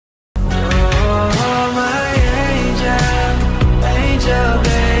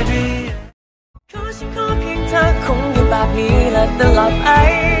ตลอดไป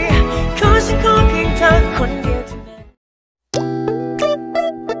ขอฉันขอเพียงเธอคนเดียวเท่านั้น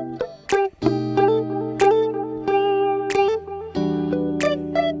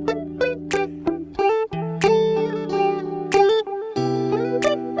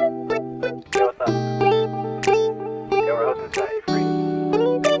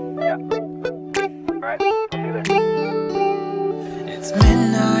It's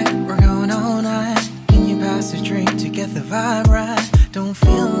midnight, we're going all night. Can you pass a drink to get the vibe right? Don't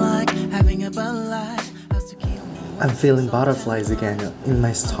feel like having a Bud Light. I'm feeling butterflies again in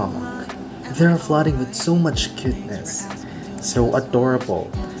my stomach. They're flooding with so much cuteness, so adorable,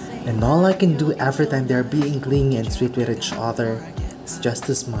 and all I can do every time they're being clingy and sweet with each other is just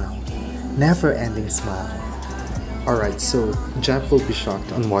to smile. Never-ending smile. Alright, so Jeff will be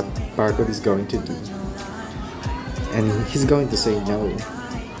shocked on what Barcode is going to do. And he's going to say no.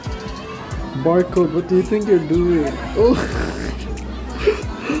 Barcode, what do you think you're doing? Oh,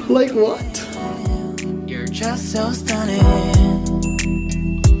 like what? You're just so stunning.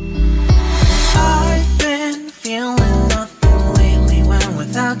 I've been feeling nothing lately when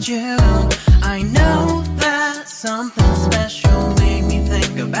without you. I know that something special made me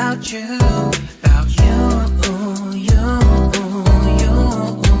think about you. About you, you.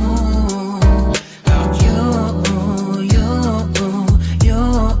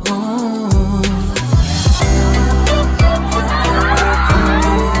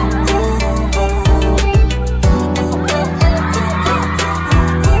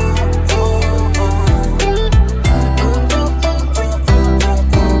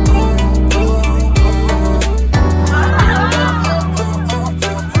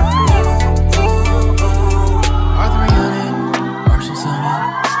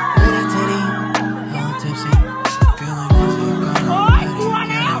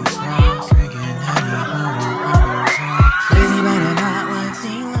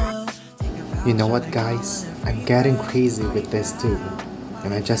 You know what, guys? I'm getting crazy with this too,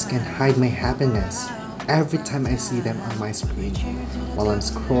 and I just can't hide my happiness every time I see them on my screen while I'm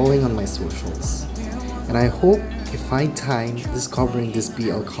scrolling on my socials. And I hope you find time discovering this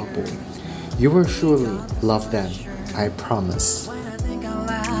BL couple. You will surely love them, I promise.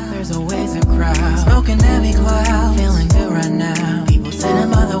 There's always a crowd, smoking every cloud, feeling good right now. People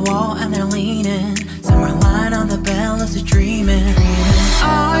sitting by the wall and they're leaning. Some are lying on the bed, lucid dreaming.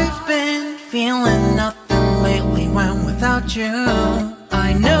 I've been feeling nothing lately when without you.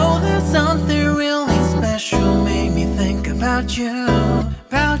 I know that something really special made me think about you.